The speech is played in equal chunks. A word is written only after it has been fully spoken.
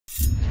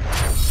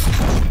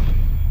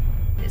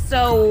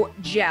So,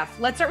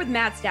 Geoff, let's start with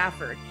Matt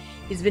Stafford.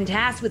 He's been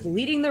tasked with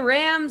leading the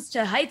Rams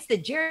to heights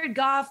that Jared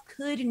Goff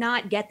could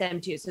not get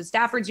them to. So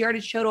Stafford's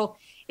yardage total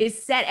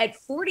is set at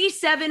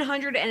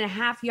 4,700 and a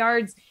half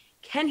yards.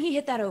 Can he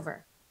hit that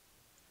over?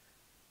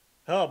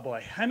 Oh,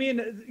 boy. I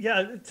mean,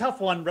 yeah, tough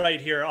one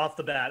right here off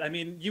the bat. I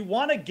mean, you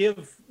want to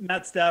give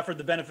Matt Stafford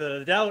the benefit of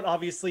the doubt.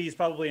 Obviously, he's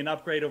probably an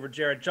upgrade over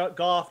Jared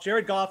Goff.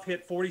 Jared Goff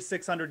hit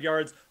 4,600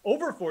 yards,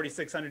 over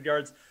 4,600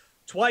 yards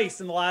twice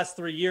in the last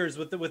 3 years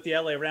with the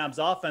LA Rams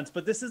offense.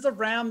 But this is a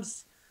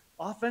Rams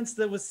offense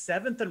that was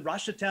 7th in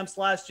rush attempts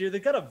last year.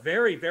 They've got a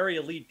very, very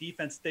elite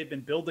defense they've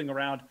been building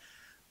around.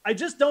 I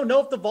just don't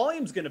know if the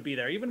volume's going to be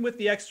there, even with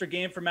the extra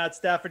game for Matt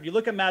Stafford. You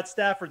look at Matt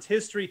Stafford's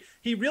history,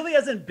 he really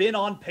hasn't been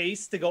on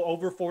pace to go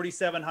over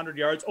 4,700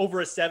 yards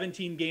over a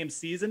 17-game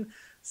season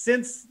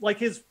since like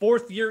his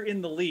 4th year in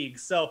the league.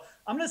 So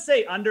I'm going to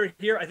say under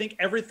here. I think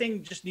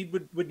everything just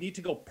would need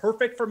to go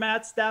perfect for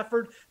Matt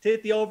Stafford to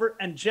hit the over.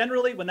 And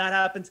generally when that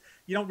happens,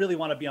 you don't really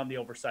want to be on the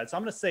over side. So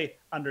I'm going to say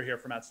under here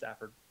for Matt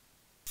Stafford.